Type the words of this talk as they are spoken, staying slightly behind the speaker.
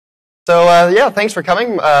Yeah, thanks for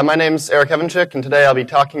coming. My name's Eric Evanchik, and today I'll be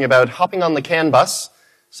talking about hopping on the CAN bus.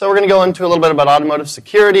 So we're going to go into a little bit about automotive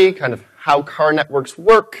security, kind of how car networks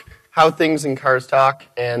work, how things in cars talk,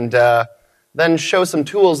 and then show some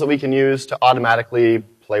tools that we can use to automatically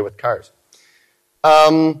play with cars.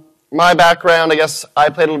 My background, I guess I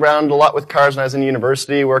played around a lot with cars when I was in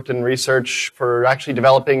university, worked in research for actually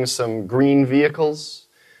developing some green vehicles.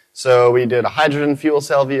 So we did a hydrogen fuel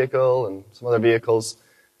cell vehicle and some other vehicles.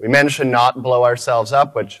 We managed to not blow ourselves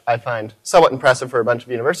up, which I find somewhat impressive for a bunch of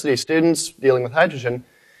university students dealing with hydrogen.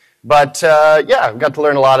 But yeah, I've got to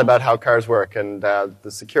learn a lot about how cars work and the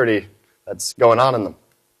security that's going on in them.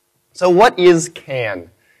 So what is CAN?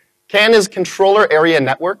 CAN is Controller Area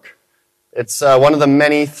Network. It's one of the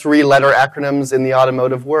many three-letter acronyms in the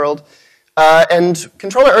automotive world. And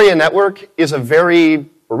Controller Area Network is a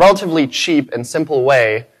relatively cheap and simple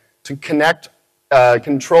way to connect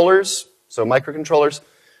controllers, so microcontrollers,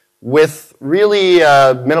 with really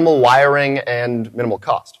minimal wiring and minimal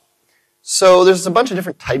cost. So there's a bunch of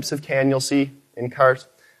different types of CAN you'll see in cars.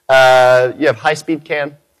 You have high-speed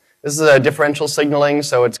CAN. This is a differential signaling,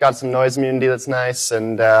 so it's got some noise immunity that's nice,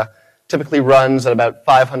 and typically runs at about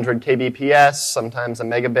 500 kbps, sometimes a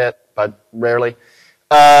megabit, but rarely.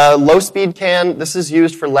 Low-speed CAN, this is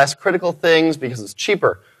used for less critical things because it's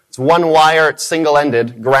cheaper. It's one wire, it's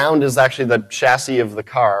single-ended. Ground is actually the chassis of the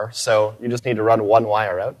car, so you just need to run one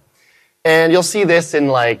wire out. And you'll see this in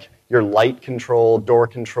like your light control, door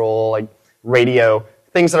control, like radio,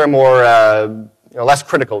 things that are more less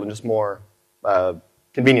critical and just more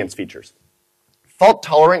convenience features.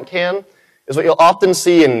 Fault-tolerant CAN is what you'll often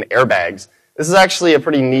see in airbags. This is actually a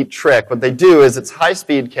pretty neat trick. What they do is it's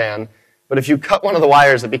high-speed CAN, but if you cut one of the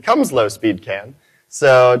wires, it becomes low-speed CAN.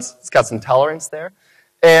 So it's got some tolerance there.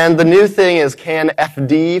 And the new thing is CAN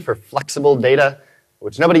FD for flexible data,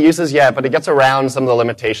 which nobody uses yet, but it gets around some of the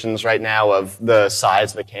limitations right now of the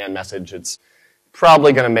size of a CAN message. It's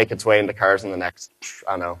probably going to make its way into cars in the next,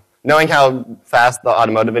 I don't know, knowing how fast the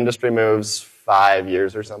automotive industry moves, 5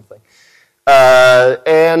 years or something.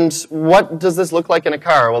 And what does this look like in a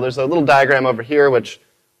car? Well, there's a little diagram over here, which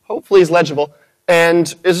hopefully is legible.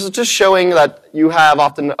 And it's just showing that you have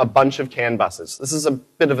often a bunch of CAN buses. This is a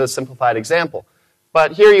bit of a simplified example.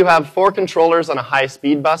 But here you have 4 controllers on a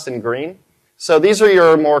high-speed bus in green. So these are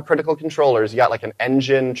your more critical controllers. You got like an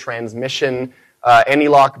engine, transmission,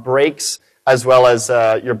 anti-lock brakes, as well as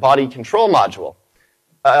your body control module.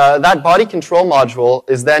 That body control module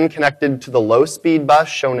is then connected to the low-speed bus,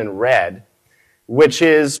 shown in red, which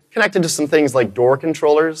is connected to some things like door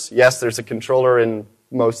controllers. Yes, there's a controller in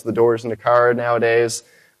most of the doors in a car nowadays.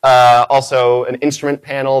 Also, an instrument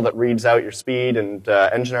panel that reads out your speed and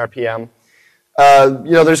engine RPM.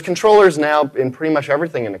 There's controllers now in pretty much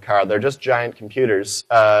everything in a car. They're just giant computers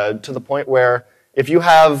to the point where if you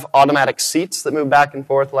have automatic seats that move back and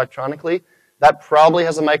forth electronically, that probably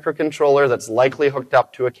has a microcontroller that's likely hooked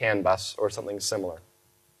up to a CAN bus or something similar.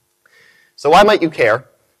 So why might you care?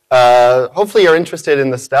 Hopefully you're interested in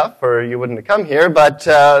this stuff or you wouldn't have come here, but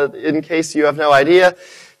in case you have no idea,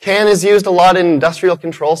 CAN is used a lot in industrial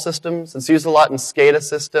control systems. It's used a lot in SCADA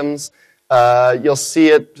systems. You'll see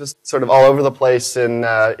it just sort of all over the place in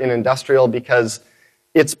industrial because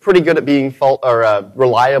it's pretty good at being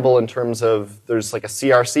reliable in terms of there's like a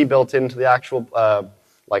CRC built into the actual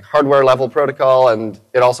like hardware level protocol, and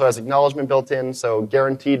it also has acknowledgement built in, so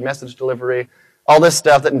guaranteed message delivery, all this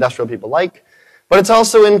stuff that industrial people like. But it's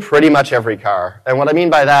also in pretty much every car. And what I mean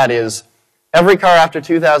by that is every car after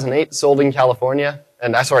 2008 sold in California,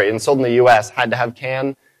 and sold in the US had to have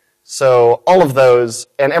CAN. So all of those,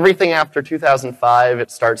 and everything after 2005,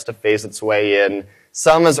 it starts to phase its way in.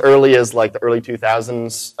 Some as early as like the early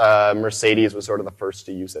 2000s, Mercedes was sort of the first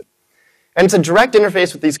to use it. And it's a direct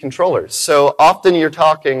interface with these controllers. So often you're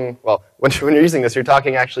talking, well, when you're using this, you're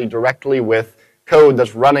talking actually directly with code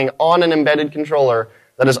that's running on an embedded controller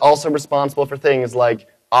that is also responsible for things like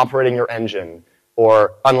operating your engine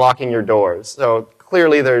or unlocking your doors. So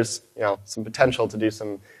clearly there's some potential to do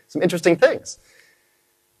some interesting things.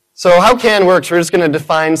 So how CAN works, we're just going to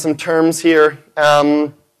define some terms here.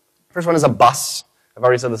 First one is a bus. I've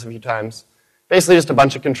already said this a few times. Basically just a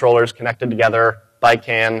bunch of controllers connected together by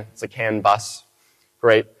CAN. It's a CAN bus.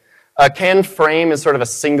 Great. A CAN frame is sort of a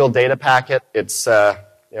single data packet. It's sort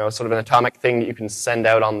of an atomic thing that you can send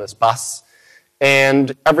out on this bus.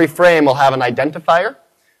 And every frame will have an identifier,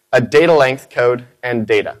 a data length code, and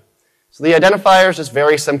data. So the identifier is just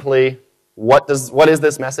very simply, what is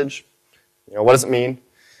this message? What does it mean?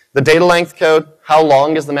 The data length code, how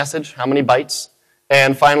long is the message, how many bytes?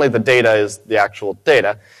 And finally, the data is the actual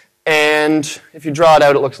data. And if you draw it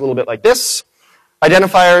out, it looks a little bit like this.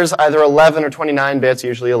 Identifiers, either 11 or 29 bits,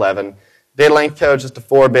 usually 11. Data length code, just a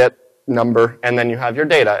 4-bit number, and then you have your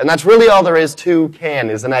data. And that's really all there is to CAN,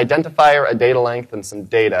 is an identifier, a data length, and some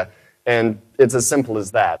data. And it's as simple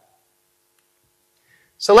as that.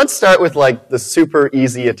 So let's start with like the super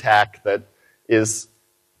easy attack that is,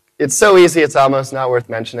 it's so easy it's almost not worth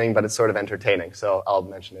mentioning, but it's sort of entertaining, so I'll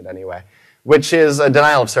mention it anyway, which is a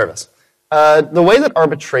denial of service. The way that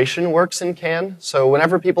arbitration works in CAN, so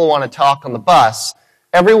whenever people want to talk on the bus,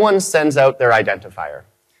 everyone sends out their identifier.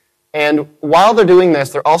 And while they're doing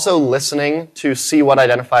this, they're also listening to see what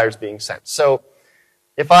identifier is being sent. So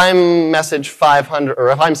if I'm message 500, or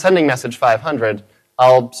if I'm sending message 500,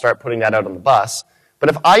 I'll start putting that out on the bus. But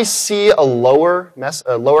if I see a lower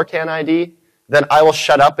CAN ID, then I will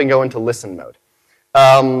shut up and go into listen mode.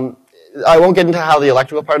 I won't get into how the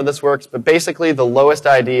electrical part of this works, but basically the lowest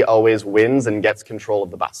ID always wins and gets control of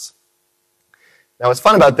the bus. Now what's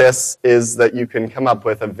fun about this is that you can come up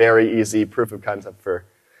with a very easy proof of concept for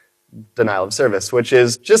denial of service, which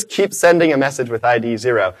is just keep sending a message with ID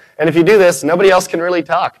 0. And if you do this, nobody else can really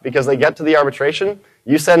talk because they get to the arbitration,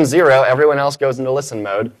 you send 0, everyone else goes into listen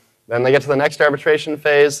mode. Then they get to the next arbitration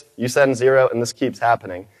phase, you send 0, and this keeps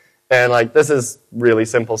happening. And like this is really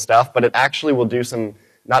simple stuff, but it actually will do some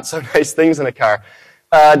not so nice things in a car.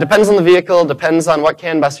 Depends on the vehicle, depends on what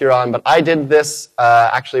CAN bus you're on, but I did this,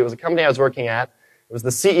 actually it was a company I was working at. It was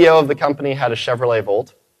the CEO of the company had a Chevrolet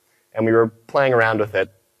Volt, and we were playing around with it.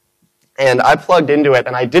 And I plugged into it,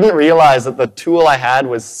 and I didn't realize that the tool I had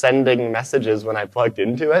was sending messages when I plugged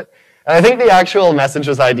into it. And I think the actual message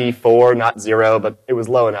was ID 4, not 0, but it was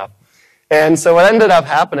low enough. And so what ended up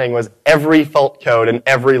happening was every fault code and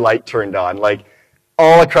every light turned on, like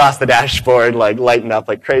all across the dashboard, like lighting up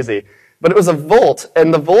like crazy. But it was a Volt,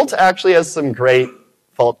 and the Volt actually has some great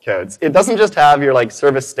fault codes. It doesn't just have your like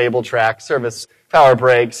service stable track, service power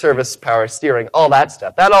brake, service power steering, all that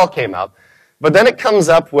stuff. That all came up. But then it comes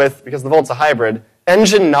up with, because the Volt's a hybrid,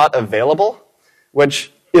 engine not available,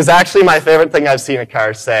 which is actually my favorite thing I've seen a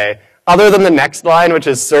car say, other than the next line, which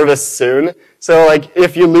is service soon. So like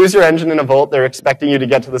if you lose your engine in a Volt, they're expecting you to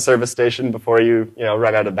get to the service station before you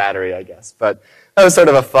run out of battery, I guess. But that was sort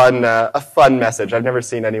of a fun message. I've never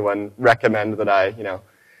seen anyone recommend that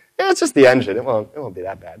it's just the engine. It won't be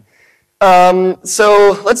that bad.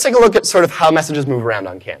 So let's take a look at sort of how messages move around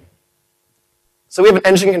on CAN. So we have an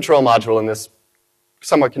engine control module in this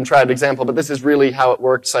somewhat contrived example, but this is really how it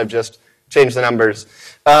works. I've just changed the numbers.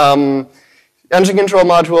 Engine control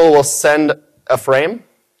module will send a frame,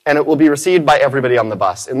 and it will be received by everybody on the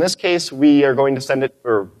bus. In this case, we are going to send it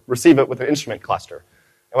or receive it with an instrument cluster.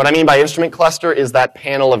 And what I mean by instrument cluster is that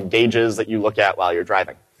panel of gauges that you look at while you're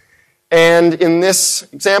driving. And in this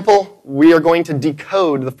example, we are going to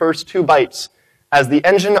decode the first 2 bytes as the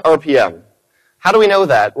engine RPM. How do we know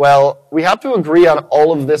that? Well, we have to agree on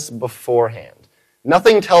all of this beforehand.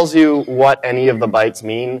 Nothing tells you what any of the bytes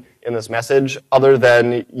mean in this message other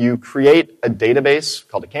than you create a database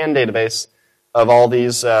called a CAN database of all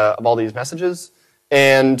these messages,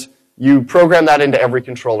 and you program that into every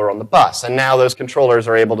controller on the bus. And now those controllers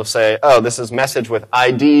are able to say, oh, this is message with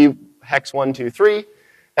ID hex 123,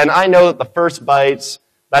 and I know that the first bytes,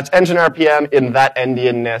 that's engine RPM in that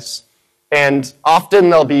endianness. And often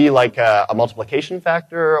there'll be like a multiplication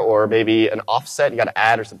factor or maybe an offset. You got to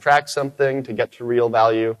add or subtract something to get to real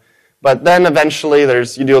value. But then eventually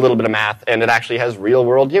you do a little bit of math, and it actually has real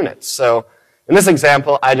world units. So in this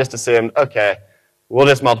example, I just assumed, okay, we'll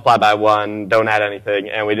just multiply by 1, don't add anything,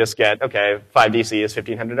 and we just get, okay, 5DC is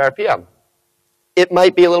 1500 RPM. It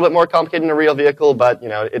might be a little bit more complicated in a real vehicle, but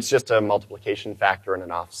it's just a multiplication factor and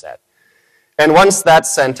an offset. And once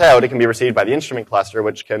that's sent out, it can be received by the instrument cluster,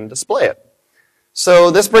 which can display it.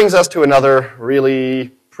 So this brings us to another really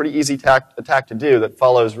pretty easy attack to do that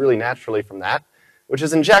follows really naturally from that, which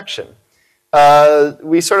is injection.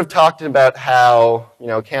 We sort of talked about how,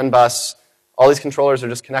 CAN bus, all these controllers are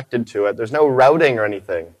just connected to it. There's no routing or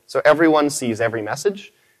anything. So everyone sees every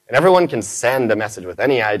message, and everyone can send a message with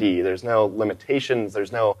any ID. There's no limitations.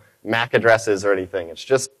 There's no MAC addresses or anything. It's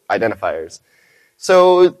just identifiers.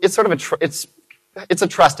 So it's sort of it's a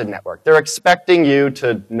trusted network. They're expecting you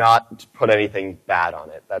to not put anything bad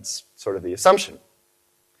on it. That's sort of the assumption.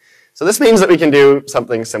 So this means that we can do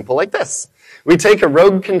something simple like this. We take a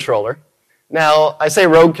rogue controller. Now, I say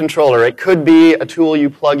rogue controller. It could be a tool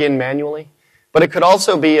you plug in manually, but it could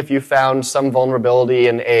also be if you found some vulnerability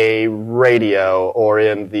in a radio or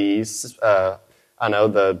in the,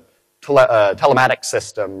 the telematics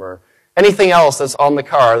system or anything else that's on the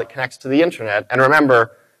car that connects to the internet. And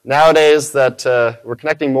remember, nowadays that we're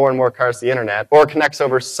connecting more and more cars to the internet or connects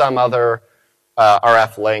over some other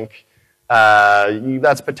RF link,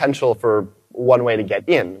 that's potential for one way to get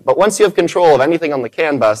in. But once you have control of anything on the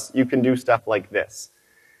CAN bus, you can do stuff like this.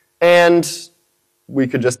 And we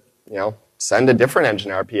could just, send a different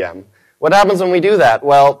engine RPM. What happens when we do that?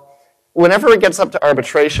 Well, whenever it gets up to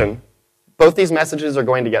arbitration, both these messages are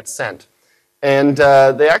going to get sent. And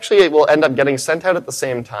they actually will end up getting sent out at the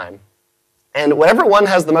same time. And whatever one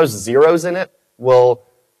has the most zeros in it will,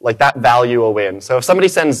 that value will win. So if somebody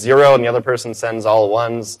sends 0 and the other person sends all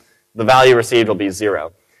ones, the value received will be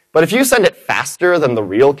 0. But if you send it faster than the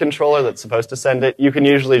real controller that's supposed to send it, you can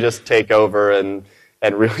usually just take over and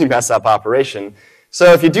really mess up operation.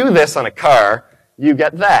 So if you do this on a car, you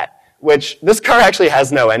get that, which this car actually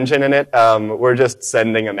has no engine in it. We're just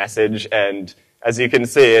sending a message, and as you can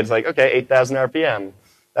see, it's like, okay, 8,000 RPM.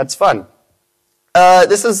 That's fun.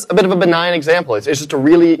 This is a bit of a benign example. It's just a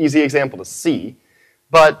really easy example to see.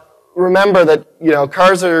 But remember that,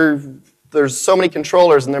 cars there's so many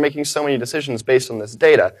controllers and they're making so many decisions based on this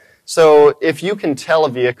data. So if you can tell a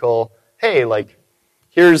vehicle, hey,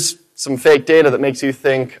 here's some fake data that makes you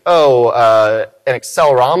think, an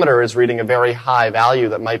accelerometer is reading a very high value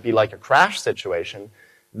that might be like a crash situation,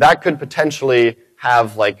 that could potentially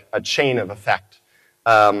have a chain of effect.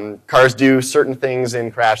 Cars do certain things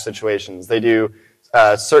in crash situations. They do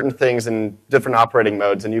certain things in different operating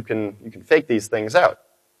modes, and you can fake these things out.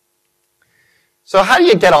 So how do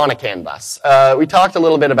you get on a CAN bus? We talked a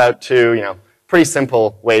little bit about two, pretty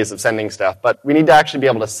simple ways of sending stuff, but we need to actually be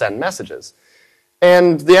able to send messages.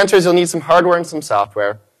 And the answer is you'll need some hardware and some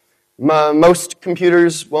software. Most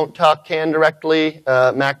computers won't talk CAN directly.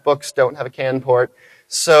 MacBooks don't have a CAN port.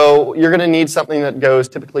 So you're going to need something that goes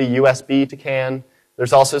typically USB to CAN.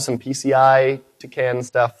 There's also some PCI to CAN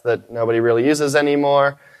stuff that nobody really uses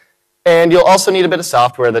anymore. And you'll also need a bit of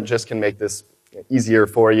software that just can make this easier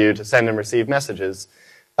for you to send and receive messages.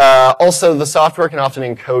 Also, the software can often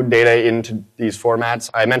encode data into these formats.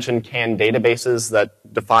 I mentioned CAN databases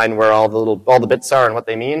that define where all the bits are and what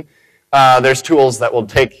they mean. There's tools that will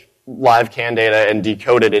take live CAN data and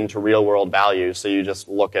decode it into real-world values. So you just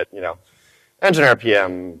look at, engine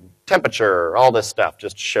RPM, temperature, all this stuff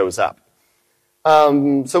just shows up.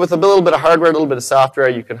 So with a little bit of hardware, a little bit of software,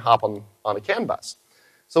 you can hop on a CAN bus.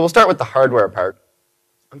 So we'll start with the hardware part.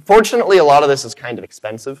 Unfortunately, a lot of this is kind of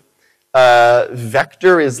expensive.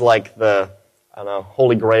 Vector is like the,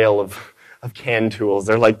 holy grail of CAN tools.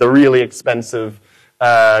 They're like the really expensive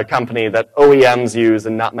company that OEMs use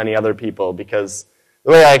and not many other people, because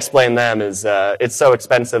the way I explain them is it's so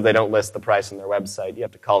expensive they don't list the price on their website. You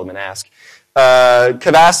have to call them and ask.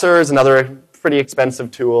 Cavassor is another pretty expensive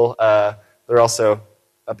tool. They're also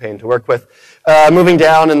a pain to work with. Moving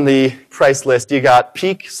down in the price list, you got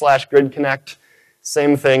Peak/Grid Connect.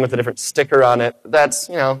 Same thing with a different sticker on it. That's,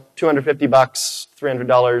 $250,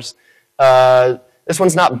 $300. This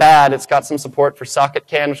one's not bad. It's got some support for Socket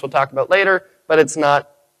CAN, which we'll talk about later, but it's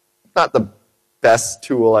not the best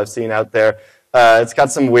tool I've seen out there. It's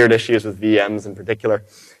got some weird issues with VMs in particular.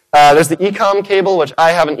 There's the ECOM cable, which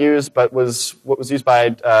I haven't used, but was what was used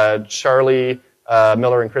by Charlie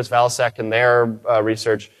Miller and Chris Valasek in their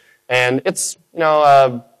research. And it's,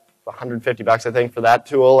 $150, I think, for that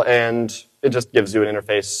tool, and it just gives you an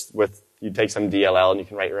interface with, you take some DLL and you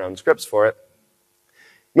can write your own scripts for it.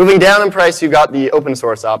 Moving down in price, you've got the open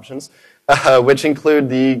source options, which include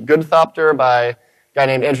the Goodthopter by a guy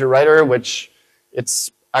named Andrew Reiter, which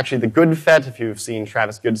it's actually the GoodFET. If you've seen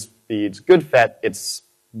Travis Goodspeed's GoodFET, it's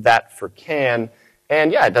that for CAN.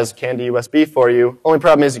 And yeah, it does CAN to USB for you. Only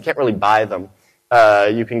problem is you can't really buy them.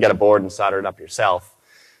 You can get a board and solder it up yourself.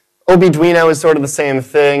 OBDuino is sort of the same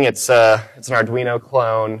thing. It's an Arduino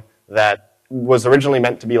clone that was originally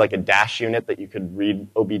meant to be like a dash unit that you could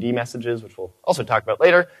read OBD messages, which we'll also talk about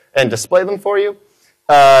later, and display them for you.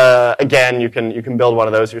 Again, you can build one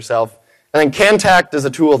of those yourself. And then CANTACT is a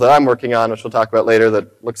tool that I'm working on, which we'll talk about later,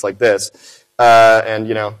 that looks like this. And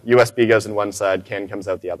USB goes in one side, CAN comes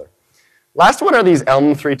out the other. Last one are these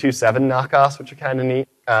Elm 327 knockoffs, which are kind of neat.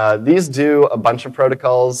 These do a bunch of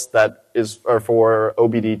protocols that are for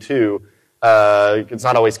OBD2. It's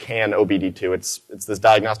not always CAN OBD2. It's this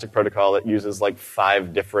diagnostic protocol that uses like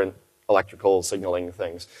 5 different electrical signaling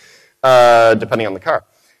things, depending on the car.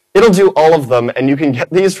 It'll do all of them, and you can get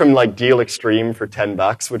these from like Deal Extreme for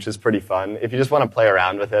 $10, which is pretty fun. If you just want to play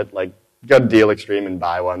around with it, like go to Deal Extreme and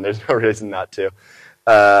buy one. There's no reason not to.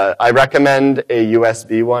 I recommend a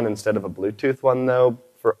USB one instead of a Bluetooth one, though,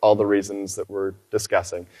 for all the reasons that we're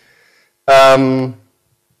discussing. On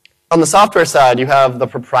the software side, you have the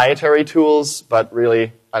proprietary tools, but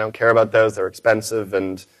really, I don't care about those. They're expensive,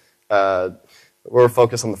 and we're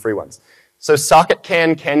focused on the free ones. So Socket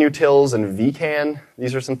CAN, CANutils, and vCAN.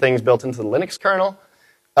 These are some things built into the Linux kernel.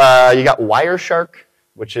 You got Wireshark,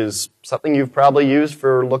 which is something you've probably used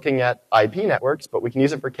for looking at IP networks, but we can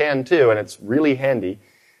use it for CAN too, and it's really handy.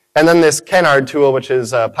 And then this Canard tool, which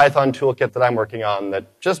is a Python toolkit that I'm working on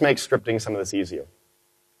that just makes scripting some of this easier.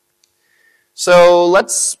 So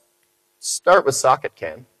let's start with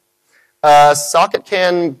SocketCAN.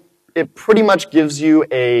 SocketCAN, it pretty much gives you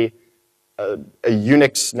a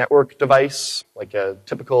Unix network device, like a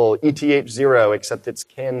typical ETH0, except it's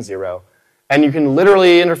CAN0. And you can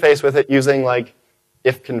literally interface with it using like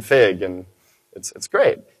ifconfig, and it's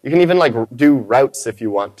great. You can even like do routes if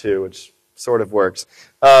you want to, which sort of works.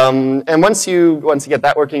 And once you get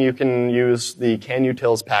that working, you can use the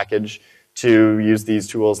CANutils package to use these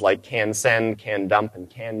tools like CANsend, CANdump, and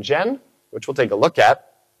CANgen, which we'll take a look at.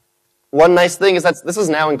 One nice thing is that this is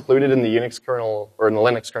now included in the Unix kernel, or in the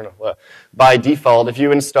Linux kernel by default. If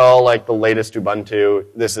you install like the latest Ubuntu,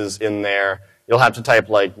 this is in there. You'll have to type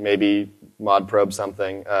like maybe modprobe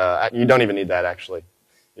something. You don't even need that actually.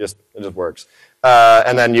 It just works.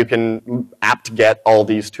 And then you can apt-get all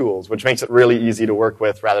these tools, which makes it really easy to work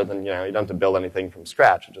with rather than, you don't have to build anything from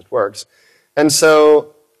scratch. It just works. And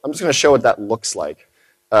so I'm just going to show what that looks like.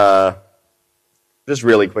 Just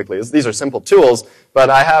really quickly. These are simple tools, but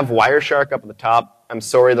I have Wireshark up at the top. I'm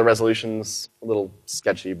sorry the resolution's a little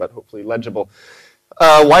sketchy, but hopefully legible.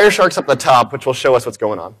 Wireshark's up at the top, which will show us what's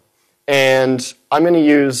going on. And I'm going to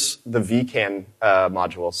use the vCAN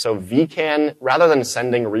module. So vCAN, rather than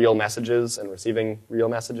sending real messages and receiving real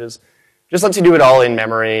messages, just lets you do it all in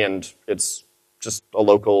memory, and it's just a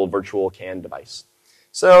local virtual CAN device.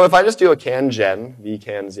 So if I just do a CANgen,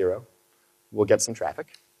 vCAN0, we'll get some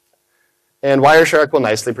traffic. And Wireshark will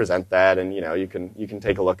nicely present that, and you can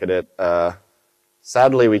take a look at it.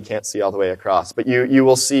 Sadly, we can't see all the way across, but you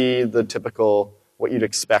will see the typical what you'd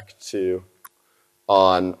expect to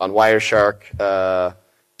on Wireshark.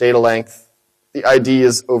 Data length, the ID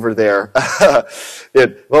is over there.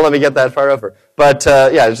 It won't let me get that far over, but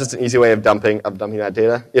yeah, it's just an easy way of dumping that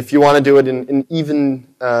data. If you want to do it in an even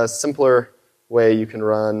simpler way, you can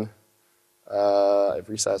run. I've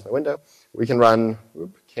resized my window. We can run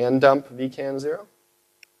CANdump vCAN0.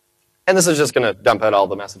 And this is just going to dump out all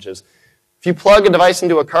the messages. If you plug a device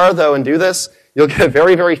into a car, though, and do this, you'll get a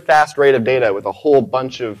very, very fast rate of data with a whole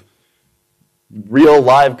bunch of real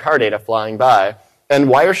live car data flying by. And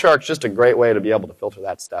Wireshark's just a great way to be able to filter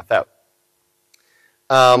that stuff out.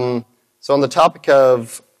 So on the topic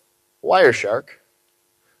of Wireshark,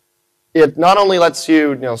 it not only lets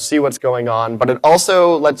you, see what's going on, but it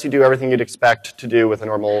also lets you do everything you'd expect to do with a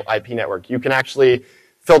normal IP network. You can actually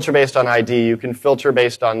filter based on ID. You can filter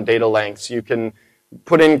based on data lengths. You can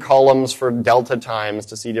put in columns for delta times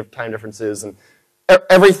to see time differences and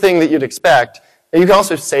everything that you'd expect. And you can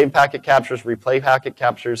also save packet captures, replay packet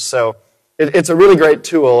captures. So it's a really great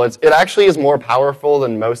tool. It actually is more powerful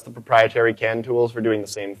than most of the proprietary CAN tools for doing the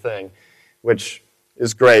same thing, which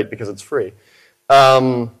is great because it's free.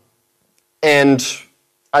 And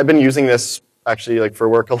I've been using this actually for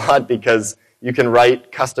work a lot because you can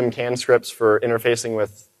write custom CAN scripts for interfacing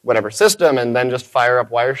with whatever system and then just fire up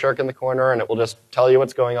Wireshark in the corner and it will just tell you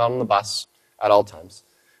what's going on the bus at all times,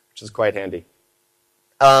 which is quite handy.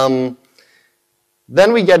 Then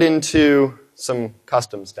we get into some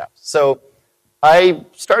custom steps. So I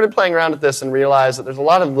started playing around with this and realized that there's a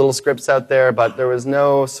lot of little scripts out there, but there was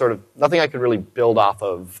nothing I could really build off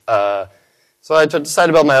of. So I decided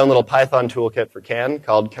to build my own little Python toolkit for CAN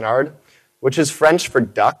called Canard, which is French for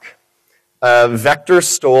duck. Vector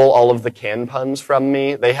stole all of the CAN puns from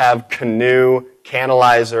me. They have canoe,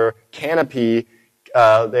 canalizer, canopy.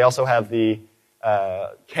 They also have the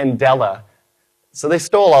candela. So they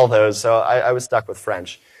stole all those, so I was stuck with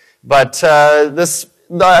French. But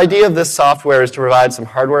the idea of this software is to provide some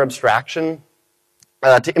hardware abstraction,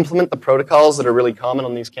 to implement the protocols that are really common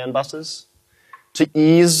on these CAN buses, to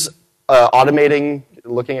ease automating,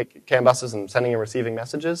 looking at CAN buses and sending and receiving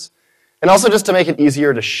messages, and also just to make it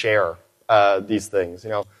easier to share these things.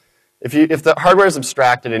 If the hardware is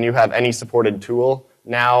abstracted and you have any supported tool,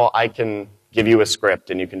 now I can give you a script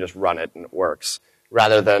and you can just run it and it works,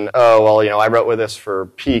 rather than, oh, well, I wrote with this for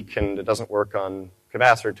Peak and it doesn't work on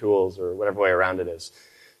capacitor tools or whatever way around it is.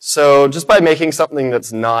 So just by making something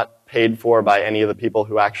that's not paid for by any of the people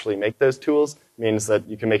who actually make those tools means that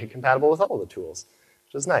you can make it compatible with all the tools,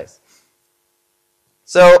 which is nice.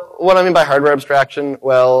 So what I mean by hardware abstraction,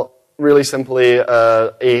 well, really simply,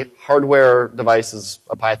 a hardware device is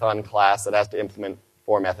a Python class that has to implement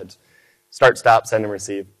 4 methods. Start, stop, send, and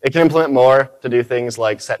receive. It can implement more to do things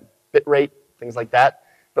like set bit rate, things like that.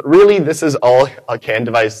 But really, this is all a CAN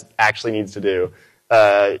device actually needs to do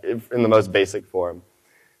in the most basic form.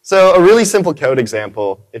 So a really simple code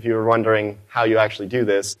example, if you were wondering how you actually do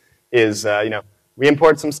this, is, We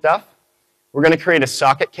import some stuff. We're going to create a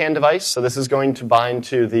socket CAN device. So this is going to bind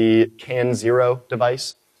to the CAN 0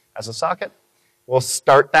 device as a socket. We'll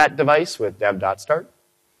start that device with dev.start.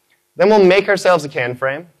 Then we'll make ourselves a CAN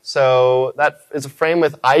frame. So that is a frame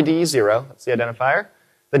with ID 0. That's the identifier.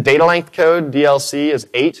 The data length code, DLC, is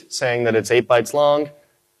 8, saying that it's 8 bytes long.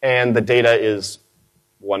 And the data is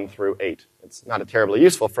 1 through 8. It's not a terribly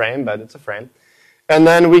useful frame, but it's a frame. And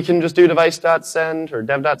then we can just do device.send or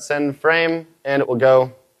dev.send frame, and it will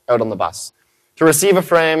go out on the bus. To receive a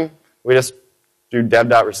frame, we just do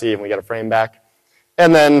dev.receive, and we get a frame back.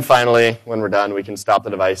 And then finally, when we're done, we can stop the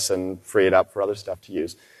device and free it up for other stuff to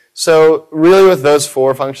use. So really with those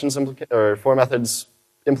 4 functions or 4 methods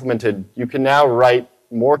implemented, you can now write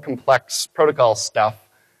more complex protocol stuff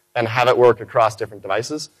and have it work across different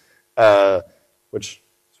devices, which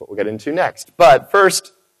is what we'll get into next. But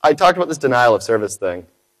first, I talked about this denial of service thing.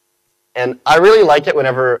 And I really like it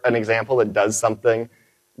whenever an example that does something,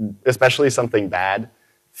 especially something bad,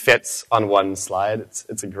 fits on one slide.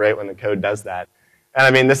 It's great when the code does that. And I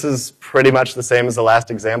mean, this is pretty much the same as the last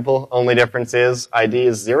example. Only difference is ID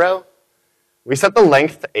is 0. We set the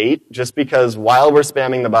length to 8 just because while we're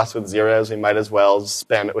spamming the bus with zeros, we might as well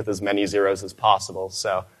spam it with as many zeros as possible.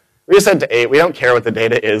 So we just set to 8. We don't care what the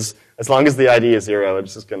data is. As long as the ID is 0,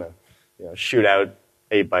 it's just going to shoot out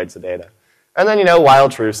 8 bytes of data. And then, while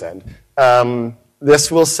true send.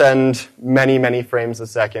 This will send many, many frames a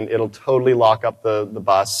second. It'll totally lock up the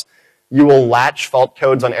bus. You will latch fault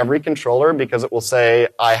codes on every controller because it will say,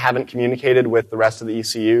 I haven't communicated with the rest of the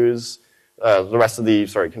ECUs, the rest of the,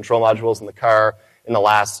 control modules in the car in the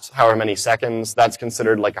last however many seconds. That's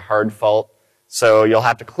considered like a hard fault. So you'll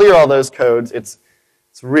have to clear all those codes. It's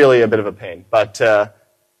really a bit of a pain, but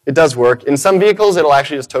it does work. In some vehicles, it'll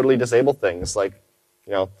actually just totally disable things, like,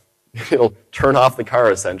 it'll turn off the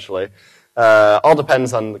car essentially. All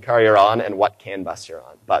depends on the car you're on and what CAN bus you're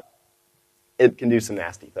on, but it can do some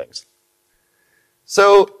nasty things.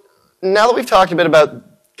 So now that we've talked a bit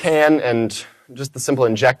about CAN and just the simple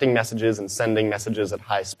injecting messages and sending messages at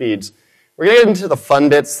high speeds, we're going to get into the fun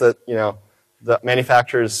bits that the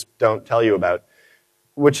manufacturers don't tell you about,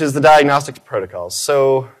 which is the diagnostics protocols.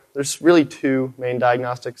 So there's really 2 main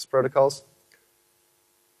diagnostics protocols.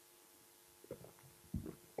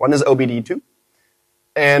 One is OBD2,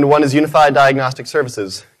 and one is Unified Diagnostic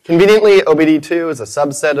Services. Conveniently, OBD2 is a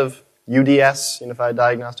subset of UDS, Unified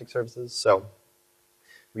Diagnostic Services. So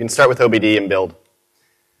we can start with OBD and build.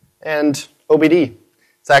 And OBD,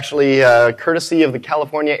 it's actually courtesy of the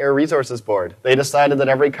California Air Resources Board. They decided that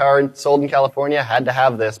every car sold in California had to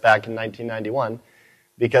have this back in 1991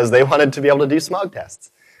 because they wanted to be able to do smog tests.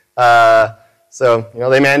 So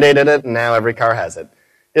they mandated it, and now every car has it.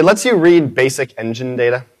 It lets you read basic engine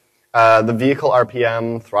data, the vehicle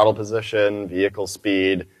RPM, throttle position, vehicle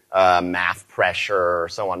speed, MAF pressure,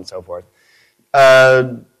 so on and so forth.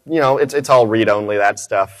 It's all read-only, that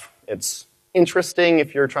stuff. It's interesting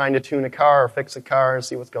if you're trying to tune a car or fix a car and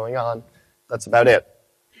see what's going on. That's about it.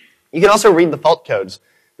 You can also read the fault codes.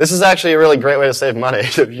 This is actually a really great way to save money.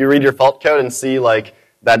 If you read your fault code and see,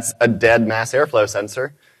 that's a dead mass airflow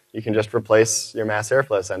sensor, you can just replace your mass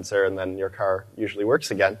airflow sensor, and then your car usually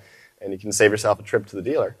works again, and you can save yourself a trip to the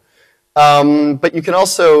dealer. But you can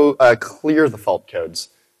also clear the fault codes.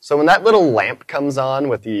 So when that little lamp comes on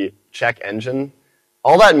with the check engine,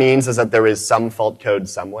 all that means is that there is some fault code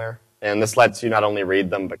somewhere, and this lets you not only read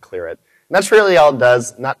them, but clear it. And that's really all it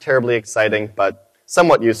does. Not terribly exciting, but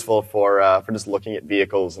somewhat useful for just looking at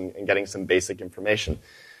vehicles and getting some basic information.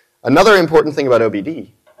 Another important thing about OBD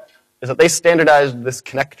is that they standardized this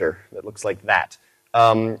connector that looks like that.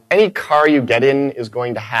 Any car you get in is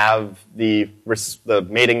going to have the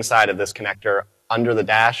mating side of this connector under the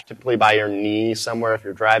dash, typically by your knee somewhere if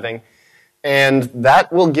you're driving. And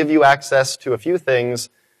that will give you access to a few things,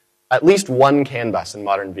 at least one CAN bus in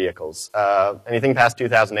modern vehicles. Anything past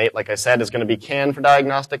 2008, like I said, is going to be CAN for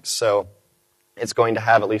diagnostics, so it's going to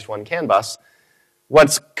have at least one CAN bus.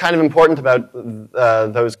 What's kind of important about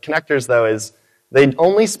those connectors, though, is they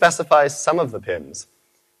only specify some of the pins.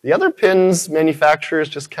 The other pins, manufacturers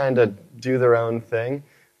just kind of do their own thing.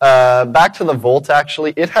 Back to the Volt,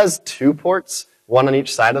 actually, it has 2 ports, one on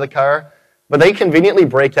each side of the car, but they conveniently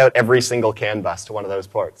break out every single CAN bus to one of those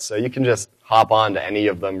ports. So you can just hop on to any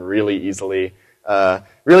of them really easily.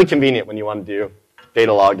 Really convenient when you want to do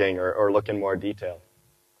data logging or look in more detail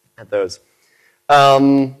at those.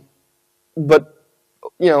 But,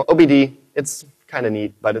 OBD, it's kind of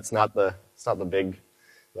neat, but it's not the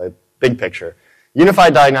big picture.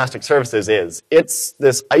 Unified Diagnostic Services it's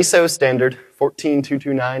this ISO standard,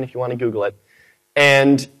 14229 if you want to Google it,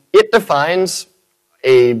 and it defines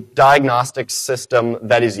a diagnostics system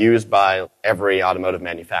that is used by every automotive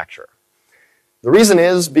manufacturer. The reason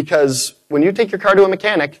is because when you take your car to a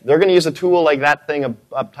mechanic, they're going to use a tool like that thing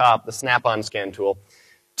up top, the Snap-on scan tool,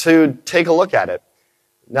 to take a look at it.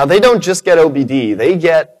 Now, they don't just get OBD. They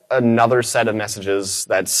get another set of messages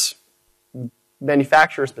that's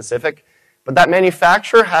manufacturer-specific, but that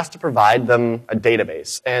manufacturer has to provide them a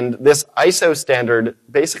database. And this ISO standard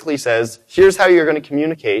basically says, here's how you're going to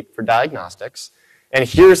communicate for diagnostics, and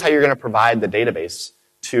here's how you're going to provide the database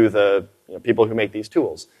to the people who make these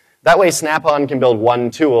tools. That way, Snap-on can build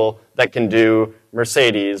one tool that can do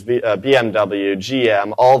Mercedes, BMW,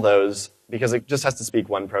 GM, all those, because it just has to speak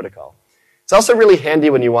one protocol. It's also really handy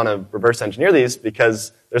when you want to reverse engineer these,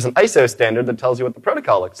 because there's an ISO standard that tells you what the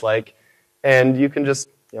protocol looks like, and you can just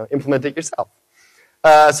implement it yourself.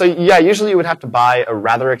 So yeah, usually you would have to buy a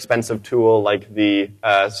rather expensive tool like the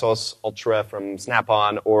SOS Ultra from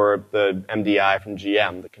Snap-on or the MDI from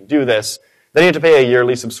GM that can do this. Then you have to pay a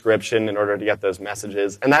yearly subscription in order to get those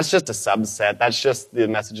messages. And that's just a subset. That's just the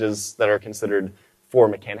messages that are considered for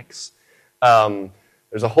mechanics.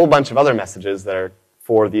 There's a whole bunch of other messages that are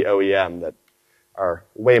for the OEM that are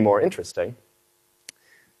way more interesting.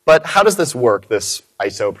 But how does this work, this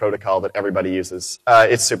ISO protocol that everybody uses?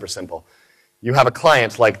 It's super simple. You have a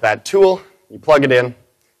client like that tool. You plug it in.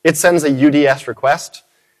 It sends a UDS request.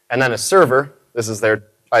 And then a server, this is their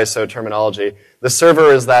ISO terminology, the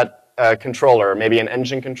server is that controller, maybe an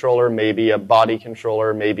engine controller, maybe a body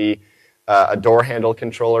controller, maybe a door handle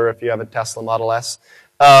controller if you have a Tesla Model S.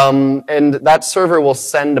 And that server will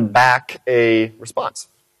send back a response.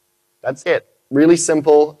 That's it. Really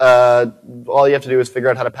simple. All you have to do is figure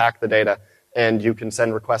out how to pack the data, and you can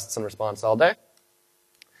send requests and response all day.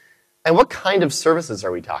 And what kind of services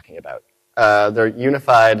are we talking about? They're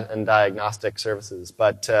unified and diagnostic services,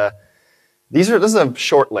 but this is a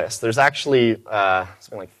short list. There's actually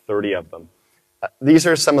something like 30 of them. These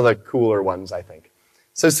are some of the cooler ones, I think.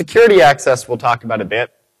 So security access we'll talk about a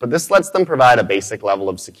bit, but this lets them provide a basic level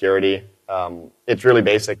of security. It's really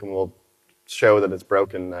basic, and we'll show that it's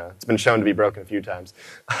broken. It's been shown to be broken a few times.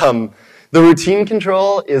 The routine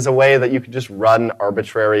control is a way that you can just run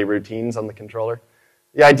arbitrary routines on the controller.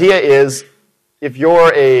 The idea is if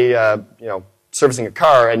you're servicing a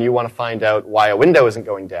car and you want to find out why a window isn't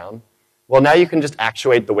going down, well, now you can just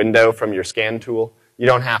actuate the window from your scan tool. You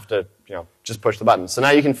don't have to, just push the button. So now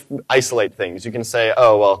you can isolate things. You can say,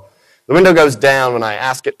 oh, well, the window goes down when I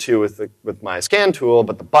ask it to with my scan tool,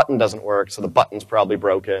 but the button doesn't work, so the button's probably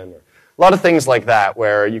broken. Or a lot of things like that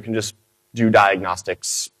where you can just do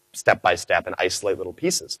diagnostics step by step and isolate little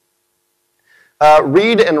pieces.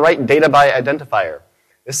 Read and write data by identifier.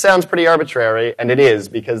 This sounds pretty arbitrary, and it is,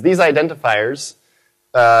 because these identifiers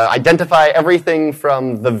identify everything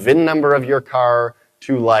from the VIN number of your car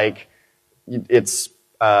to its,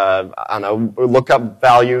 lookup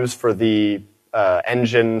values for the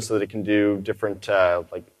engine so that it can do different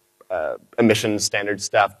emissions standard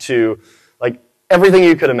stuff to everything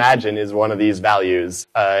you could imagine is one of these values.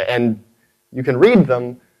 And you can read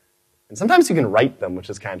them, and sometimes you can write them, which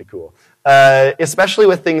is kind of cool. Especially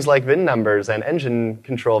with things like VIN numbers and engine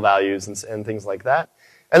control values and things like that.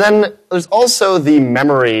 And then there's also the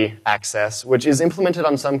memory access, which is implemented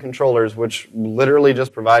on some controllers, which literally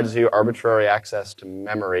just provides you arbitrary access to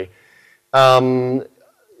memory.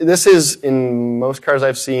 This is, in most cars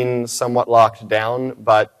I've seen, somewhat locked down,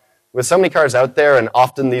 but with so many cars out there, and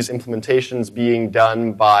often these implementations being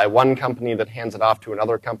done by one company that hands it off to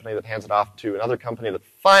another company that hands it off to another company that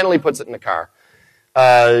finally puts it in a car,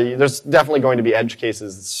 there's definitely going to be edge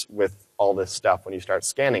cases with all this stuff when you start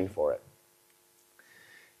scanning for it.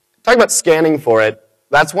 Talking about scanning for it,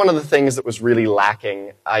 that's one of the things that was really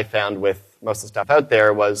lacking, I found, with most of the stuff out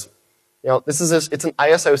there was, it's an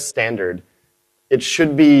ISO standard. It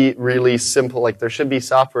should be really simple. There should be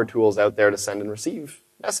software tools out there to send and receive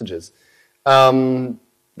messages. There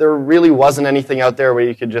really wasn't anything out there where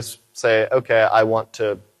you could just say, okay, I want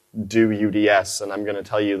to do UDS, and I'm going to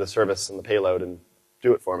tell you the service and the payload and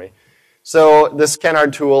do it for me. So this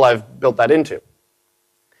Canard tool, I've built that into.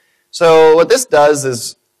 So what this does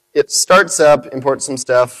is it starts up, imports some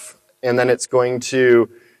stuff, and then it's going to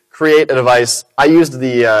create a device. I used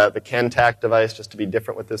the CanTac device just to be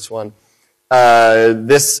different with this one.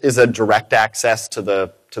 This is a direct access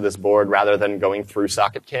to this board rather than going through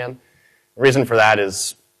SocketCan. The reason for that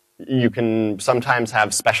is you can sometimes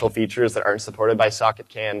have special features that aren't supported by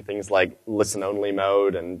SocketCan, things like listen-only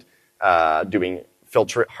mode and doing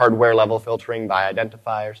hardware-level filtering by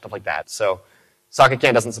identifier, stuff like that. So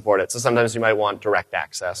SocketCan doesn't support it, so sometimes you might want direct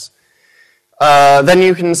access. Then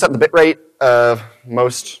you can set the bitrate.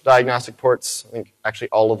 Most diagnostic ports, I think actually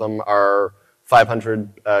all of them, are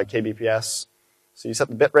 500 kbps. So you set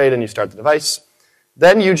the bit rate and you start the device.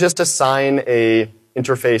 Then you just assign a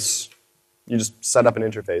interface. You just set up an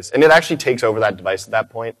interface. And it actually takes over that device at that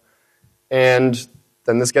point. And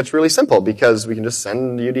then this gets really simple because we can just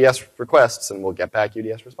send UDS requests and we'll get back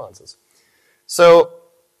UDS responses. So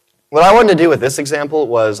what I wanted to do with this example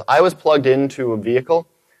was I was plugged into a vehicle.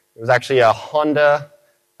 It was actually a Honda.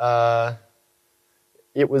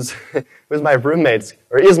 It was my roommate's,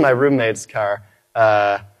 or is my roommate's car.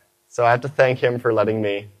 So I have to thank him for letting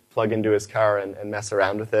me plug into his car and mess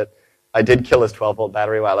around with it. I did kill his 12-volt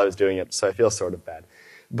battery while I was doing it, so I feel sort of bad.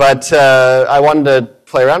 But I wanted to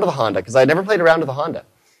play around with the Honda because I'd never played around with the Honda.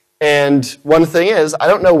 And one thing is, I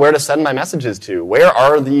don't know where to send my messages to. Where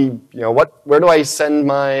are the, where do I send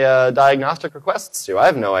my diagnostic requests to? I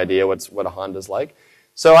have no idea what a Honda's like.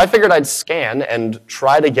 So I figured I'd scan and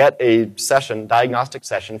try to get a session, diagnostic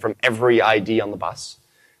session, from every ID on the bus.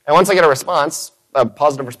 And once I get a response, a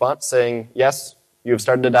positive response saying, yes, you have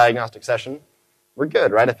started a diagnostic session, we're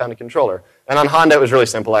good, right? I found a controller. And on Honda, it was really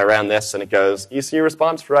simple. I ran this, and it goes, ECU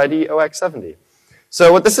response for ID OX70.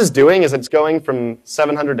 So what this is doing is it's going from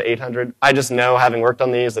 700 to 800. I just know, having worked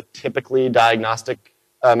on these, that typically diagnostic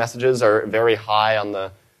messages are very high on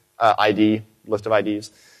the ID, list of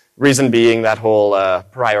IDs. Reason being that whole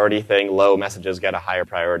priority thing, low messages get a higher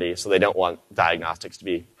priority, so they don't want diagnostics to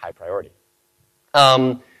be high priority.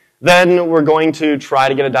 Then we're going to try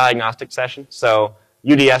to get a diagnostic session. So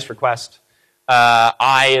UDS request.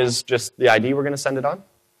 I is just the ID we're going to send it on.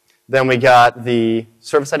 Then we got the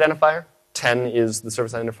service identifier. 10 is the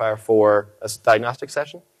service identifier for a diagnostic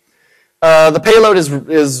session. The payload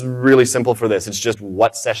is really simple for this. It's just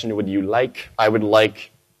what session would you like. I would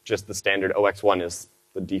like just the standard OX1 is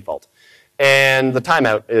the default. And the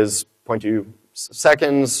timeout is 0.2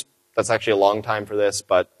 seconds. That's actually a long time for this,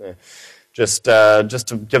 but just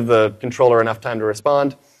to give the controller enough time to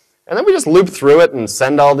respond. And then we just loop through it and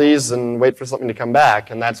send all these and wait for something to come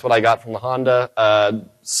back. And that's what I got from the Honda.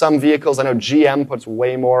 Some vehicles, I know GM puts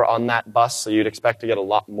way more on that bus, so you'd expect to get a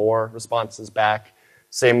lot more responses back.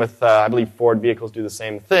 Same with, I believe Ford vehicles do the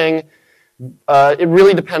same thing. It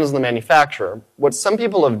really depends on the manufacturer. What some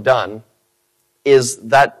people have done is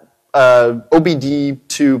that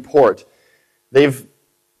OBD2 port, they've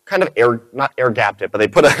kind of not air-gapped it, but they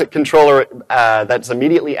put a controller that's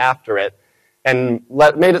immediately after it and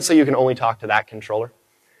made it so you can only talk to that controller.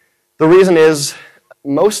 The reason is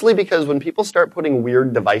mostly because when people start putting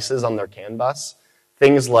weird devices on their CAN bus,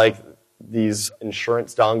 things like these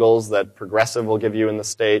insurance dongles that Progressive will give you in the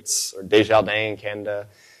States, or Desjardins in Canada,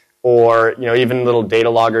 or even little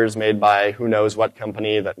data loggers made by who knows what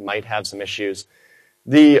company that might have some issues.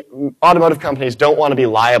 The automotive companies don't want to be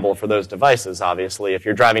liable for those devices, obviously. If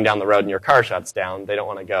you're driving down the road and your car shuts down, they don't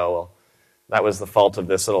want to go, well, that was the fault of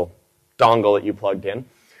this little dongle that you plugged in.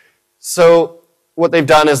 So what they've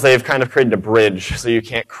done is they've kind of created a bridge so you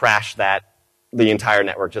can't crash the entire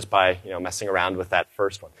network just by messing around with that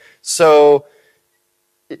first one. So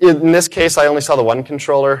in this case, I only saw the one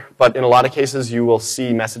controller, but in a lot of cases, you will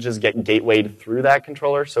see messages get gatewayed through that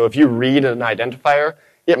controller. So if you read an identifier,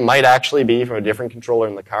 it might actually be from a different controller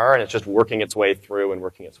in the car, and it's just working its way through and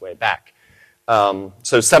working its way back. So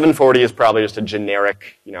 740 is probably just a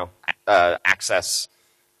generic, access,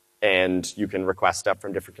 and you can request stuff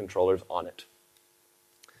from different controllers on it.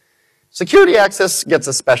 Security access gets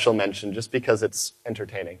a special mention just because it's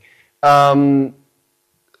entertaining.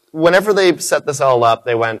 Whenever they set this all up,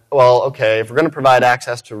 they went, well, okay, if we're going to provide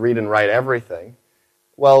access to read and write everything,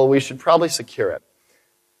 well, we should probably secure it.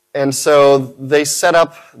 And so they set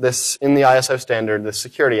up this, in the ISO standard, this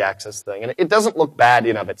security access thing. And it doesn't look bad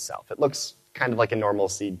in of itself. It looks kind of like a normal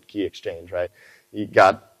seed key exchange, right? You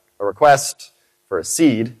got a request for a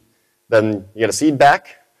seed, then you get a seed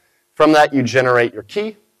back. From that, you generate your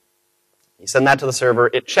key. You send that to the server.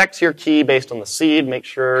 It checks your key based on the seed, make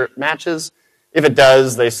sure it matches. If it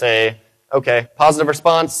does, they say, okay, positive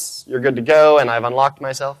response, you're good to go, and I've unlocked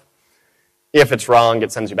myself. If it's wrong,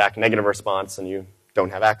 it sends you back a negative response, and you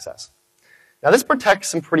don't have access. Now, this protects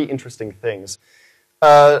some pretty interesting things.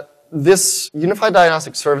 This Unified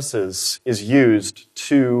Diagnostic Services is used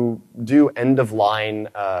to do end-of-line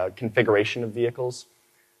configuration of vehicles.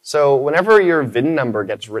 So whenever your VIN number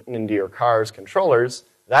gets written into your car's controllers,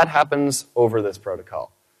 that happens over this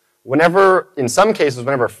protocol. In some cases,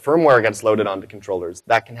 whenever firmware gets loaded onto controllers,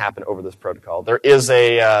 that can happen over this protocol. There is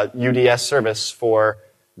a UDS service for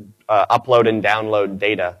upload and download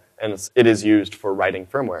data, and it is used for writing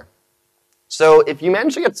firmware. So if you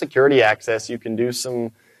manage to get security access, you can do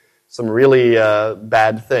some really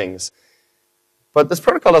bad things. But this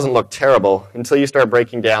protocol doesn't look terrible until you start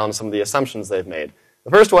breaking down some of the assumptions they've made.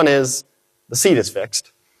 The first one is the seed is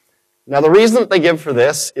fixed. Now, the reason that they give for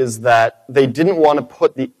this is that they didn't want to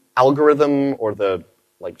put the algorithm or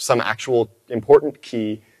some actual important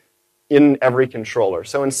key in every controller.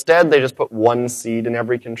 So instead, they just put one seed in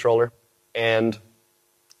every controller, and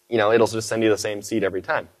it'll just send you the same seed every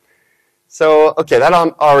time. So, okay, that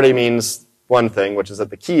already means one thing, which is that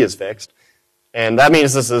the key is fixed. And that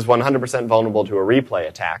means this is 100% vulnerable to a replay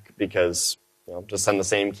attack because, just send the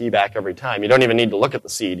same key back every time. You don't even need to look at the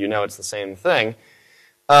seed. You know it's the same thing.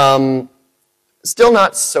 Still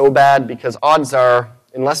not so bad because odds are,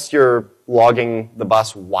 unless you're logging the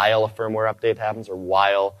bus while a firmware update happens or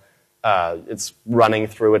while it's running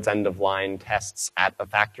through its end-of-line tests at a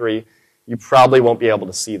factory, you probably won't be able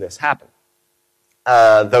to see this happen.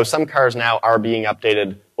 Though some cars now are being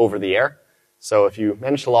updated over the air. So if you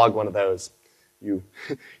manage to log one of those, you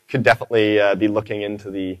could definitely be looking into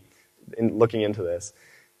this.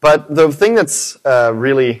 But the thing that's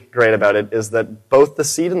really great about it is that both the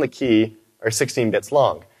seed and the key are 16 bits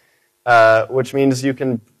long, which means you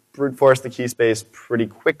can brute force the key space pretty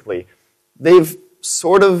quickly. They've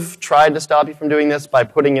sort of tried to stop you from doing this by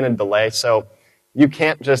putting in a delay, so you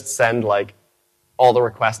can't just send all the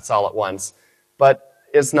requests all at once. But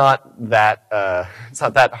it's not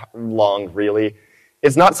that long, really.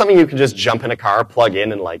 It's not something you can just jump in a car, plug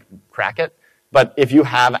in, and crack it. But if you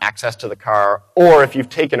have access to the car, or if you've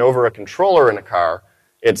taken over a controller in a car,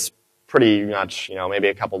 it's pretty much maybe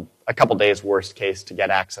a couple days worst case to get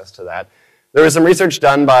access to that. There was some research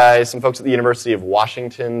done by some folks at the University of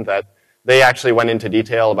Washington that they actually went into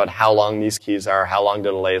detail about how long these keys are, how long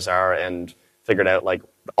the delays are, and figured out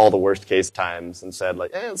all the worst case times and said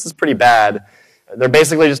this is pretty bad. They're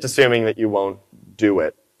basically just assuming that you won't do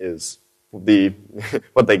it is what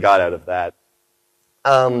they got out of that.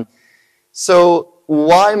 So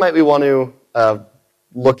why might we want to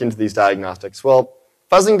look into these diagnostics? Well,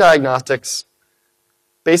 fuzzing diagnostics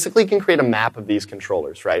basically can create a map of these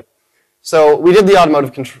controllers, right? So we did the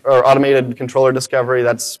automated controller discovery.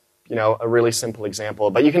 That's a really simple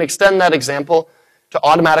example. But you can extend that example to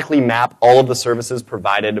automatically map all of the services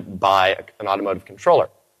provided by an automotive controller.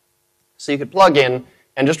 So you could plug in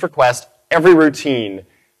and just request every routine,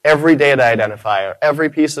 every data identifier, every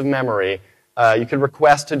piece of memory. You could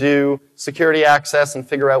request to do security access and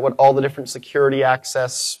figure out what all the different security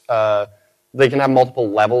access, they can have multiple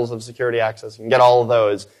levels of security access. You can get all of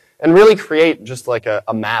those and really create just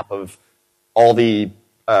a map of all the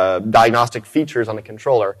diagnostic features on a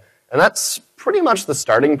controller. And that's pretty much the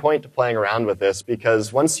starting point to playing around with this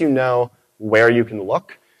because once you know where you can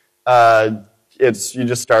look, you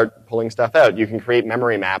just start pulling stuff out. You can create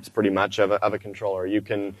memory maps pretty much of a controller. You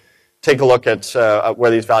can take a look at where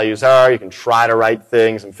these values are. You can try to write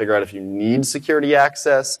things and figure out if you need security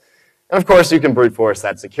access. And of course, you can brute force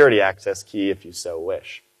that security access key if you so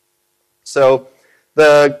wish. So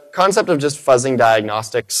the concept of just fuzzing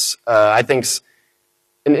diagnostics, I think, is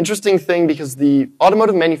an interesting thing because the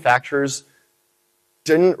automotive manufacturers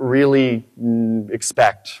didn't really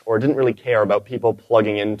expect or didn't really care about people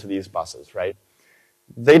plugging into these buses, right?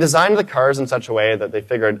 They designed the cars in such a way that they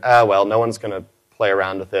figured, well, no one's going to play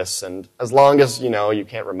around with this, and as long as you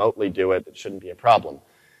can't remotely do it, it shouldn't be a problem.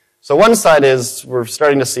 So one side is we're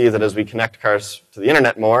starting to see that as we connect cars to the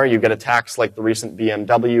internet more, you get attacks like the recent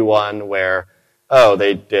BMW one where,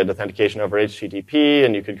 they did authentication over HTTP,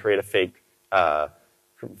 and you could create a fake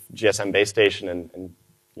GSM base station and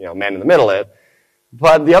man in the middle it.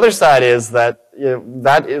 But the other side is that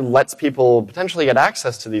that it lets people potentially get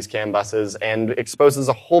access to these CAN buses and exposes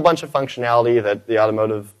a whole bunch of functionality that the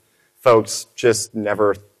automotive folks just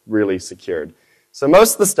never really secured. So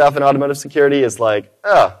most of the stuff in automotive security is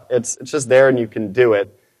it's just there and you can do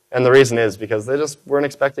it. And the reason is because they just weren't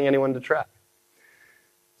expecting anyone to try.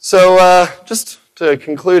 So just to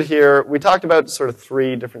conclude here, we talked about sort of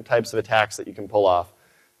 3 different types of attacks that you can pull off.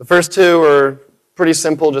 The first 2 are pretty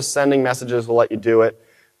simple, just sending messages will let you do it.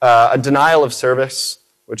 A denial of service,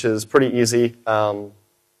 which is pretty easy,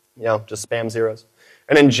 just spam zeros.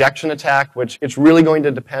 An injection attack, which it's really going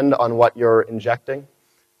to depend on what you're injecting,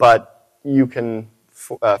 but you can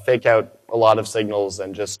fake out a lot of signals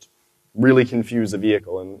and just really confuse a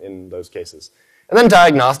vehicle in those cases. And then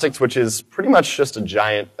diagnostics, which is pretty much just a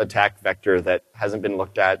giant attack vector that hasn't been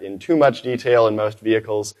looked at in too much detail in most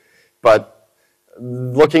vehicles, but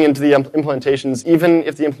looking into the implementations, even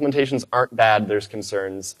if the implementations aren't bad, there's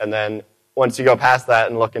concerns. And then once you go past that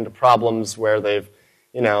and look into problems where they've,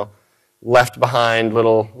 left behind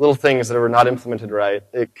little things that were not implemented right,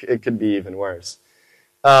 it could be even worse.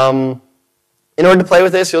 In order to play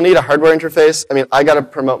with this, you'll need a hardware interface. I mean, I got to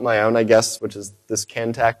promote my own, I guess, which is this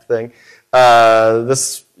CanTact thing.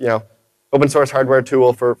 This, open source hardware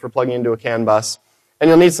tool for plugging into a CAN bus. And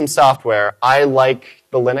you'll need some software. I like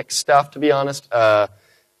the Linux stuff, to be honest.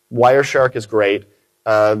 Wireshark is great.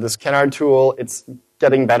 This Canard tool, it's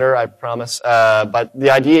getting better, I promise. But the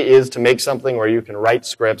idea is to make something where you can write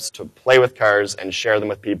scripts to play with cars and share them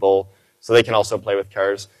with people so they can also play with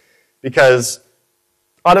cars. Because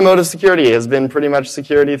automotive security has been pretty much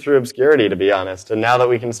security through obscurity, to be honest. And now that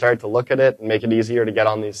we can start to look at it and make it easier to get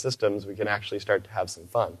on these systems, we can actually start to have some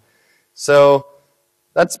fun. So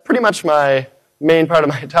that's pretty much my main part of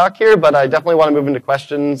my talk here, but I definitely want to move into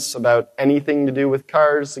questions about anything to do with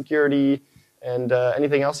cars, security, and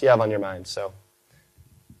anything else you have on your mind. So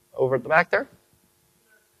over at the back there.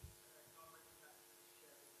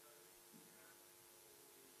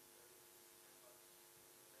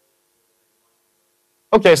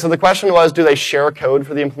 Okay, so the question was, do they share code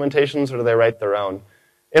for the implementations or do they write their own?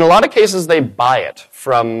 In a lot of cases, they buy it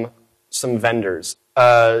from some vendors.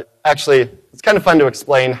 Actually, it's kind of fun to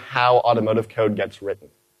explain how automotive code gets written.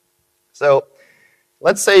 So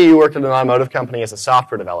let's say you work at an automotive company as a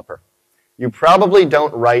software developer. You probably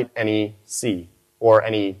don't write any C or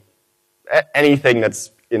anything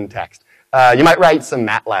that's in text. You might write some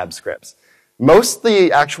MATLAB scripts. Most of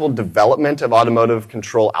the actual development of automotive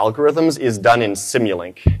control algorithms is done in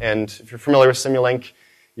Simulink. And if you're familiar with Simulink,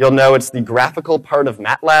 you'll know it's the graphical part of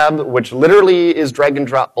MATLAB, which literally is drag and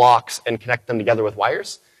drop blocks and connect them together with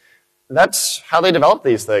wires. That's how they develop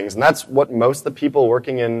these things, and that's what most of the people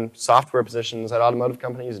working in software positions at automotive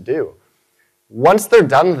companies do. Once they're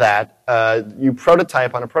done that, you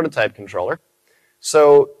prototype on a prototype controller.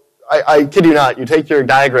 So I kid you not, you take your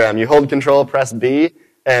diagram, you hold Control, press B,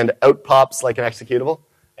 and out pops like an executable,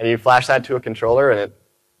 and you flash that to a controller, and it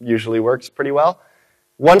usually works pretty well.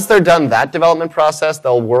 Once they're done that development process,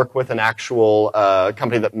 they'll work with an actual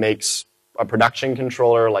company that makes a production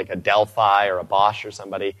controller, like a Delphi or a Bosch or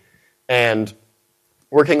somebody, and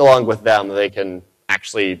working along with them, they can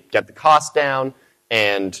actually get the cost down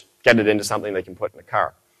and get it into something they can put in a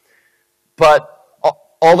car. But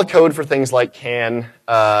all the code for things like CAN,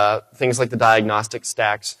 things like the diagnostic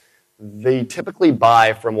stacks, they typically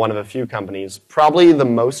buy from one of a few companies. Probably the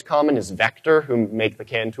most common is Vector, who make the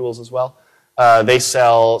CAN tools as well. They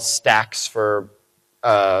sell stacks for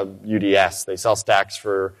UDS. They sell stacks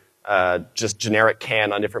for just generic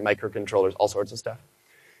CAN on different microcontrollers, all sorts of stuff.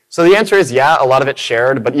 So the answer is, yeah, a lot of it's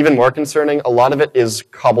shared, but even more concerning, a lot of it is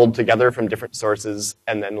cobbled together from different sources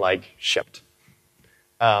and then, like, shipped.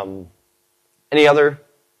 Any other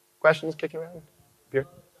questions kicking around? Here?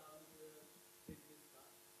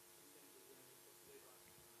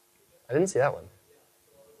 I didn't see that one.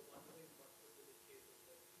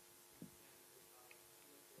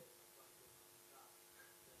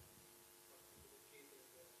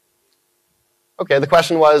 Okay, the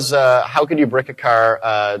question was, how could you brick a car?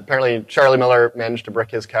 Apparently, Charlie Miller managed to brick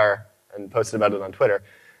his car and posted about it on Twitter.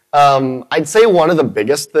 I'd say one of the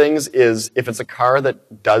biggest things is if it's a car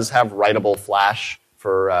that does have writable flash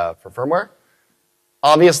for firmware.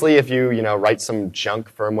 Obviously, if you write some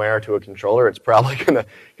junk firmware to a controller, it's probably gonna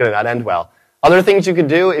not end well. Other things you could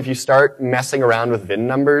do, if you start messing around with VIN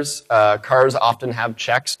numbers, cars often have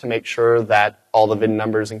checks to make sure that all the VIN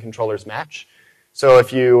numbers and controllers match. So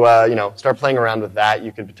if you start playing around with that,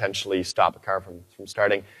 you could potentially stop a car from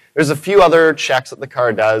starting. There's a few other checks that the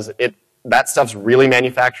car does. That stuff's really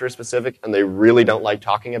manufacturer specific, and they really don't like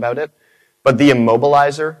talking about it. But the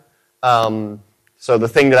immobilizer, so the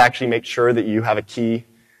thing that actually makes sure that you have a key,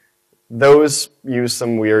 those use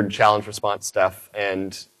some weird challenge response stuff.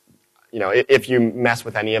 And if you mess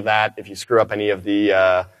with any of that, if you screw up any of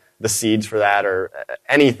the seeds for that or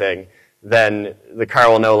anything, then the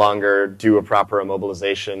car will no longer do a proper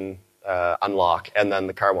immobilization unlock, and then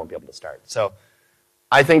the car won't be able to start. So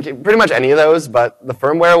I think pretty much any of those, but the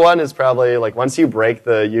firmware one is probably, like, once you break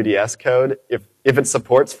the UDS code, if it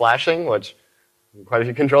supports flashing, which quite a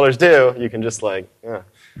few controllers do, you can just,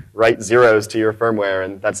 write zeros to your firmware,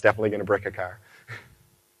 and that's definitely going to brick a car.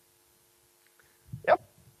 Yep.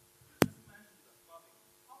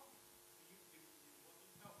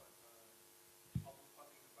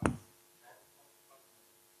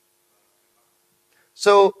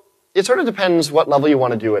 So it sort of depends what level you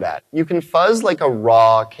want to do it at. You can fuzz like a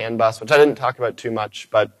raw CAN bus, which I didn't talk about too much,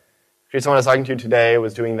 but actually someone I was talking to today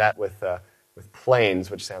was doing that with planes,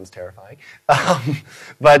 which sounds terrifying.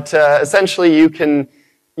 But essentially, you can,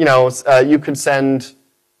 you could send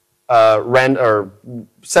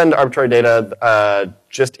send arbitrary data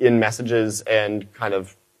just in messages and kind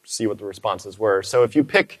of see what the responses were. So if you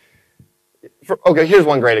pick, okay, here's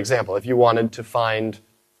one great example. If you wanted to find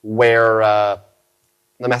where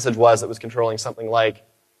the message was that was controlling something like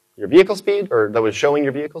your vehicle speed, or that was showing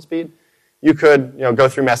your vehicle speed, you could go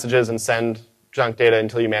through messages and send junk data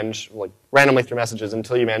until you manage, like randomly through messages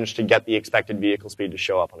until you manage to get the expected vehicle speed to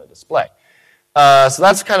show up on a display. So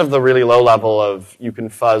that's kind of the really low level of you can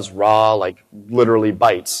fuzz raw, like literally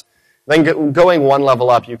bytes. Then going one level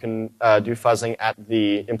up, you can do fuzzing at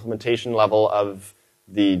the implementation level of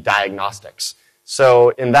the diagnostics. So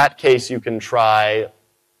in that case, you can try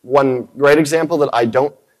one great example that I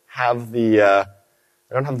don't have the,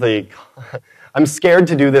 I'm scared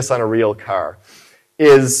to do this on a real car,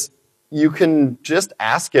 is you can just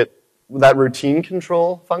ask it, that routine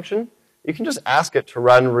control function, you can just ask it to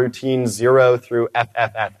run routine 0 through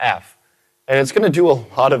FFFF. And it's going to do a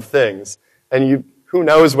lot of things. And who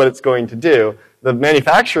knows what it's going to do. The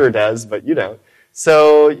manufacturer does, but you don't.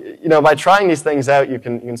 So, by trying these things out, you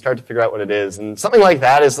can start to figure out what it is. And something like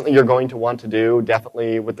that is something you're going to want to do,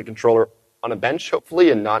 definitely with the controller on a bench,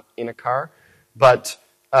 hopefully, and not in a car. But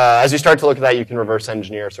as you start to look at that, you can reverse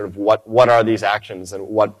engineer sort of what are these actions and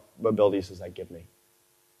what abilities does that give me.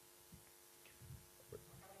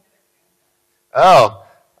 Oh,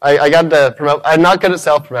 I got to promote. I'm not good at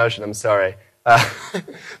self-promotion, I'm sorry.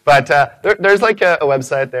 But there's like a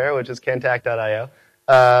website there, which is cantac.io.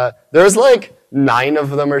 There's like 9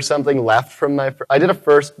 of them or something left from I did a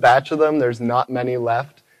first batch of them. There's not many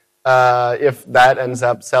left. If that ends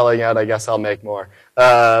up selling out, I guess I'll make more.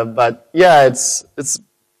 But yeah, it's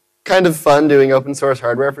kind of fun doing open source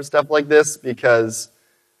hardware for stuff like this because,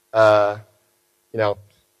 a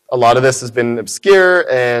lot of this has been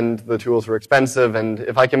obscure and the tools were expensive, and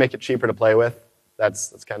if I can make it cheaper to play with,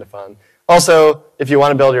 that's kind of fun. Also, if you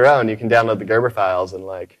want to build your own, you can download the Gerber files and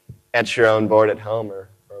like etch your own board at home or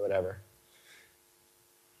whatever.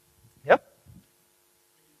 Yep.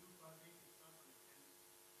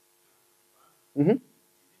 Mm-hmm.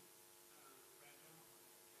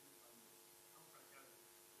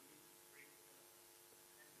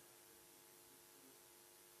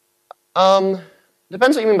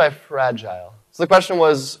 Depends what you mean by fragile. So the question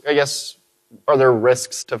was, I guess, are there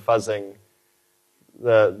risks to fuzzing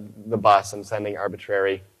the bus and sending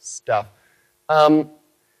arbitrary stuff? I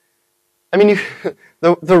mean,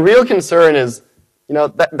 the real concern is,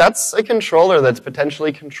 that's a controller that's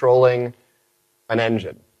potentially controlling an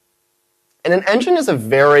engine. And an engine is a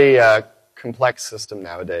very complex system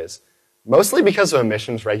nowadays, mostly because of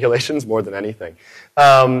emissions regulations more than anything.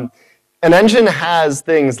 An engine has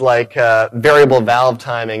things like variable valve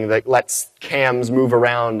timing that lets cams move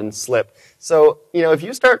around and slip. So, if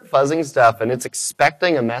you start fuzzing stuff and it's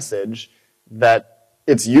expecting a message that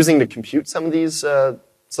it's using to compute some of this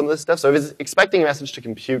stuff, so if it's expecting a message to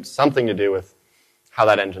compute something to do with how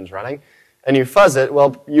that engine's running, and you fuzz it,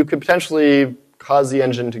 well, you could potentially cause the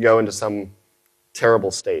engine to go into some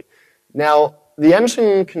terrible state. Now, the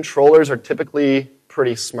engine controllers are typically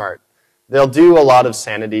pretty smart. They'll do a lot of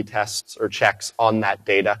sanity tests or checks on that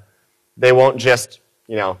data. They won't just,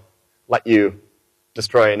 let you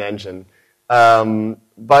destroy an engine.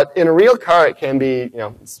 But in a real car, it can be,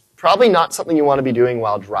 it's probably not something you want to be doing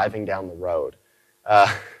while driving down the road.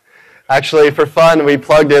 Actually, for fun, we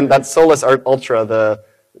plugged in that Solus Ultra,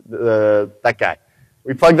 that guy.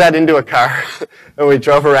 We plugged that into a car, and we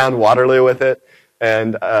drove around Waterloo with it,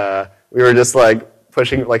 and we were just like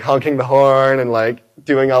pushing, like honking the horn and like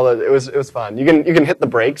doing all that. It was fun. You can hit the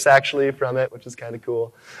brakes actually from it, which is kind of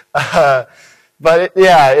cool. But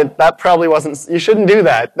that probably wasn't. You shouldn't do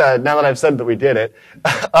that. Now that I've said that we did it.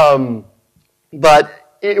 But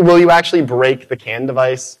will you actually break the CAN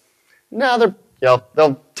device? No,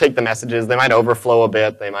 they'll take the messages. They might overflow a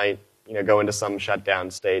bit. They might go into some shutdown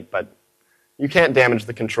state. But you can't damage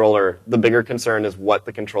the controller. The bigger concern is what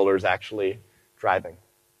the controller is actually driving.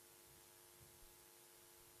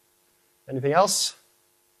 Anything else?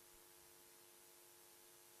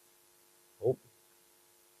 Oh,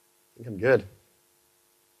 I think I'm good.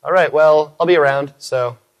 All right, well, I'll be around,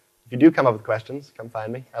 so if you do come up with questions, come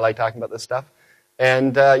find me. I like talking about this stuff.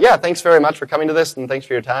 And thanks very much for coming to this, and thanks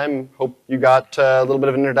for your time. Hope you got a little bit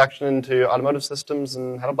of an introduction into automotive systems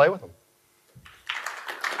and how to play with them.